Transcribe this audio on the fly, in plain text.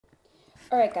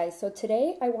All right, guys, so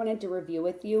today I wanted to review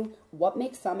with you what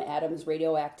makes some atoms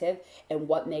radioactive and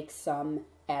what makes some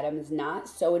atoms not.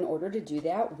 So in order to do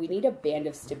that, we need a band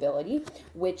of stability,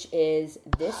 which is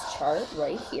this chart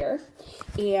right here.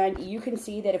 And you can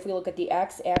see that if we look at the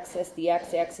x-axis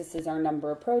is our number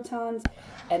of protons,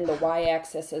 and the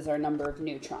y-axis is our number of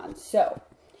neutrons. So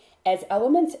as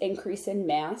elements increase in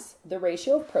mass, the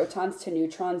ratio of protons to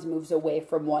neutrons moves away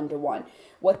from 1 to 1.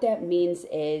 What that means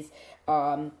is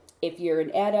if you're an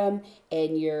atom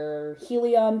and you're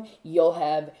helium, you'll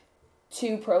have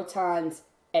 2 protons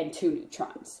and 2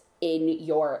 neutrons in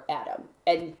your atom.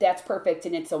 And that's perfect,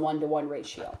 and it's a 1-to-1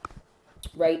 ratio,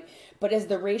 right? But as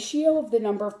the ratio of the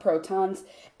number of protons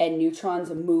and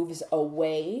neutrons moves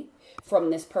away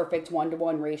from this perfect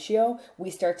 1-to-1 ratio,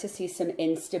 we start to see some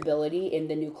instability in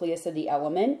the nucleus of the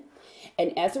element.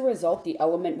 And as a result, the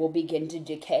element will begin to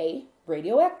decay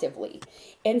radioactively.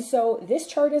 And so this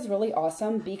chart is really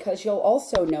awesome because you'll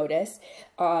also notice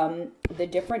the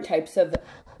different types of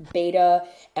beta,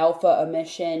 alpha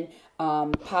emission,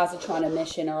 positron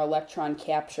emission, or electron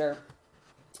capture.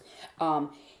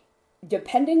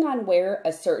 Depending on where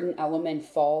a certain element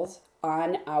falls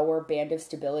on our band of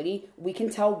stability, we can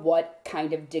tell what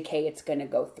kind of decay it's going to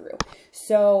go through.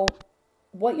 So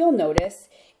what you'll notice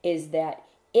is that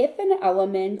if an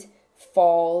element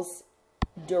falls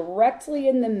directly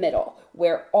in the middle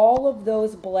where all of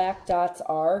those black dots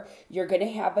are, you're going to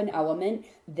have an element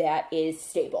that is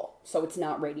stable, so it's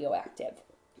not radioactive.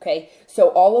 Okay, so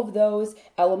all of those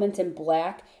elements in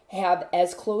black have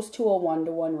as close to a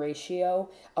 1-to-1 ratio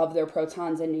of their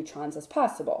protons and neutrons as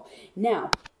possible.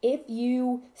 Now, if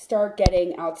you start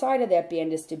getting outside of that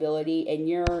band of stability and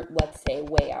you're, let's say,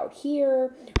 way out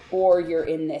here, or you're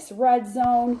in this red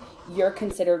zone, you're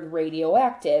considered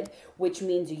radioactive, which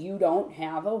means you don't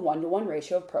have a 1-to-1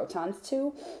 ratio of protons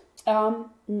to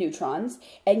neutrons,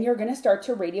 and you're going to start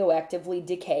to radioactively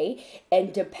decay.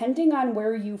 And depending on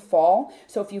where you fall,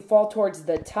 so if you fall towards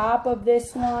the top of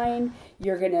this line,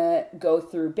 you're going to go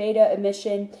through beta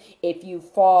emission. If you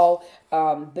fall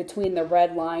between the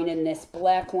red line and this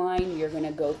black line, you're going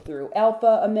to go through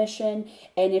alpha emission.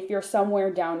 And if you're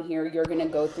somewhere down here, you're going to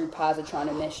go through positron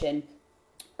emission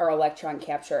or electron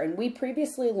capture. And we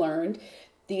previously learned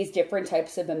these different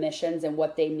types of emissions and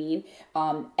what they mean.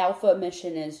 Alpha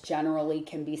emission is generally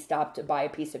can be stopped by a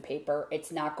piece of paper.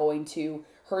 It's not going to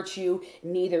hurt you,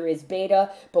 neither is beta.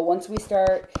 But once we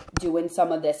start doing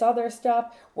some of this other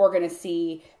stuff, we're going to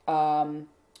see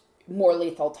more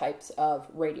lethal types of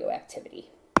radioactivity.